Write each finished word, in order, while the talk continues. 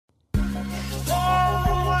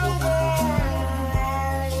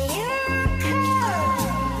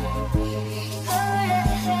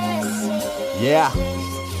Yeah.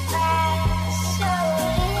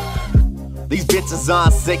 These bitches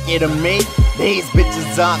aren't sicky to me. These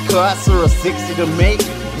bitches aren't cuss or a 60 to me.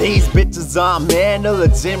 These bitches aren't man or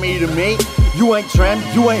Jimmy to me. You ain't Trem,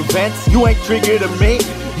 you ain't Vince, you ain't Trigger to me.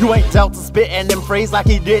 You ain't Delta spitting them phrase like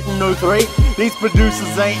he did in 03. These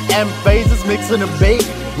producers ain't M phases mixing a beat.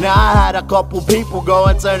 Now I had a couple people go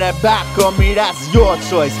and turn their back on me. That's your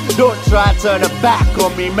choice. Don't try to turn it back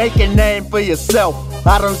on me. Make a name for yourself.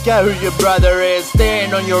 I don't care who your brother is.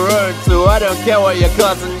 Stand on your own too. I don't care what your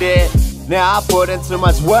cousin did. Now I put in too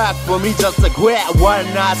much work for me just to quit. One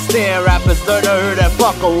night stand, rappers don't know who they're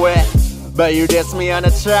fucking with. But you diss me on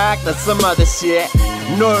the track, that's some other shit.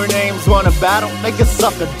 No names wanna battle, they can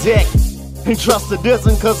suck a dick. Ain't trusted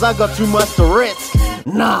isn't cause I got too much to risk.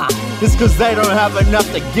 Nah, it's cause they don't have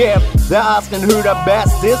enough to give. They're asking who the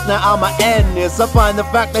best is, now I'ma end this. I find the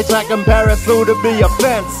fact they try comparison to be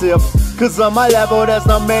offensive. Cause on my level there's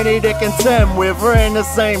not many to contend with. We're in the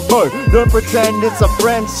same boat, don't pretend it's a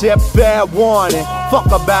friendship. Fair warning, fuck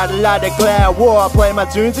about it, I declare war. Play my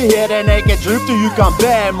tunes to hear the naked truth till you can't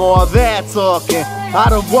bear more. They're talking, I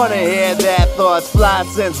don't wanna hear their thoughts fly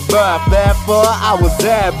since birth. Therefore I was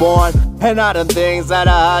airborne, and I done things that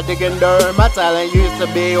are hard to condone. My talent used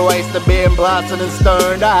to be wasted being blasted and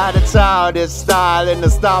stoned. I had a childish style in the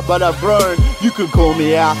style but I've grown. You could call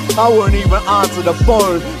me out, I won't even answer the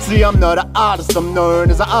phone. See, I'm not an artist, I'm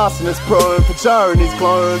known as an arsonist prone for charring these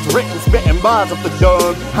clones, written spitting bars off the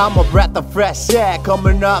dome. I'm a breath of fresh air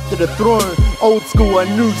coming up to the throne. Old school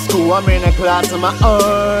and new school, I'm in a class of my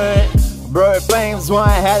own. Bro, flames one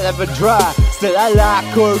hell of a dry. Still I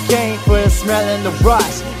like cocaine for the smell and the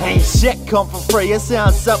rush. Ain't shit come for free, it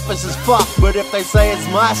sounds selfish as fuck. But if they say it's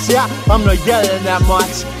my shit, I'm not yelling that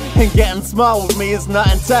much. And getting small with me is not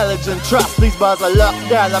intelligent. Trust these bars are locked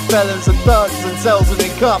down like felons and thugs and cells and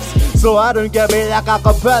in cuffs. So I don't get me like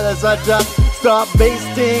acapellas, I just start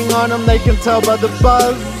basting on them, they can tell by the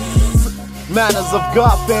buzz. Manaz of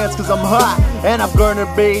God fans cause I'm hot, and I'm gonna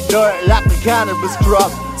be dirt like a cannabis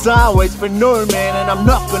crop. Time waits for no man, and I'm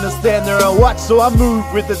not gonna stand there and watch. So I move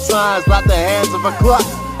with the times like the hands of a clock.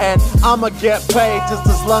 And I'ma get paid just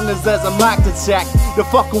as long as there's a mic to check. You're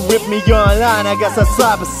fucking with me online, I guess that's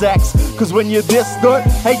cyber sex. Cause when you're this good,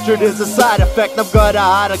 hatred is a side effect. I've got a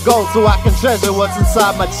heart of gold so I can treasure what's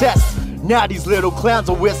inside my chest. Now these little clowns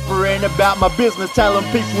are whispering about my business, telling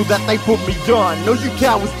people that they put me on. No, you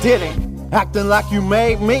cowards didn't. Acting like you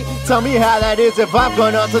made me? Tell me how that is if I've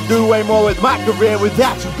gone on to do way more with my career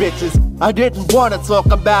without you bitches. I didn't wanna talk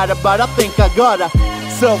about it, but I think I gotta.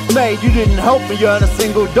 Self-made, you didn't help me earn a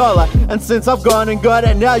single dollar. And since I've gone and got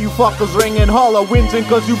it, now you fuckers ringing hollow, whinging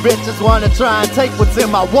cause you bitches wanna try and take what's in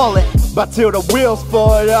my wallet. But till the wheels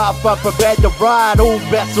fall off, I'm prepared to ride. All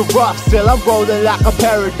bets are rough, still I'm rolling like a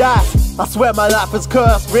paradise. I swear my life is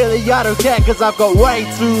cursed, really I don't care cause I've got way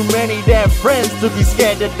too many damn friends to be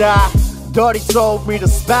scared to die. Dirty told me to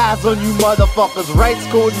spaz on you motherfuckers. Rates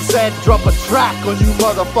called and said drop a track on you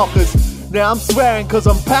motherfuckers. Now I'm swearing cause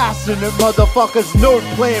I'm passionate motherfuckers. No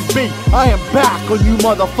plan B, I am back on you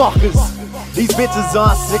motherfuckers. These bitches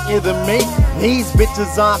aren't sicker than me. These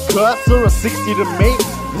bitches aren't cuss or a 60 to me.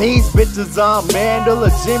 These bitches aren't Mandel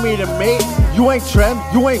or Jimmy to me. You ain't Trem,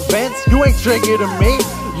 you ain't Vince, you ain't Trigger to me.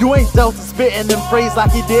 You ain't Delta spitting them phrase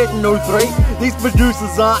like he did in 03. These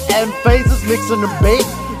producers aren't M phases mixing the beat.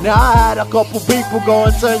 Now I had a couple people go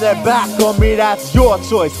and turn their back on me, that's your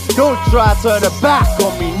choice. Don't try to turn it back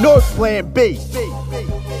on me, no plan B.